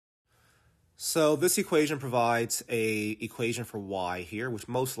So this equation provides a equation for y here, which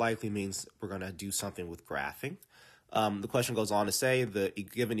most likely means we're going to do something with graphing. The question goes on to say the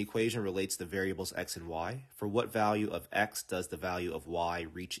given equation relates the variables x and y. For what value of x does the value of y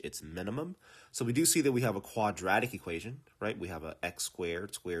reach its minimum? So we do see that we have a quadratic equation, right? We have a x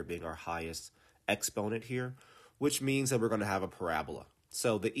squared being our highest exponent here, which means that we're going to have a parabola.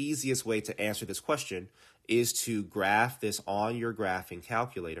 So the easiest way to answer this question is to graph this on your graphing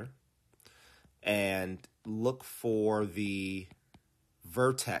calculator and look for the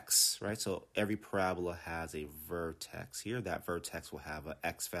vertex, right? So every parabola has a vertex here. That vertex will have an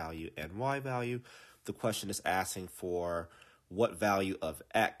x value and y value. The question is asking for what value of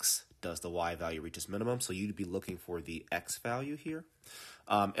x does the y value reach its minimum. So you'd be looking for the x value here.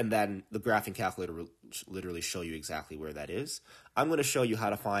 And then the graphing calculator will literally show you exactly where that is. I'm going to show you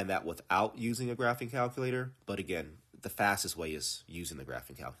how to find that without using a graphing calculator. But again, the fastest way is using the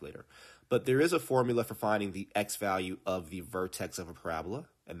graphing calculator. But there is a formula for finding the x value of the vertex of a parabola,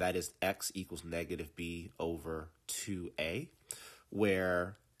 and that is x equals negative b over 2a,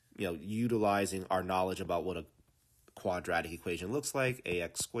 where, utilizing our knowledge about what a quadratic equation looks like,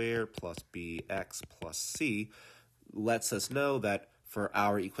 ax squared plus bx plus c, lets us know that for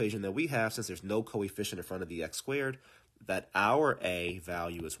our equation that we have, since there's no coefficient in front of the x squared, that our a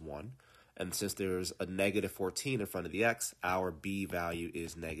value is 1. And since there's a negative 14 in front of the x, our b value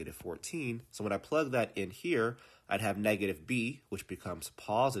is negative 14. So when I plug that in here, I'd have negative b, which becomes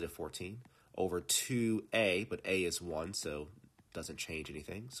positive 14, over 2a, but a is 1, so it doesn't change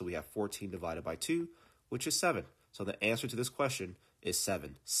anything. So we have 14 divided by 2, which is 7. So the answer to this question is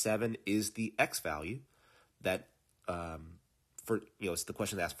 7. 7 is the x value that it's the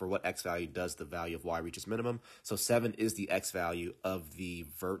question that asks for what x value does the value of y reach its minimum. So 7 is the x value of the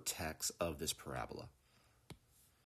vertex of this parabola.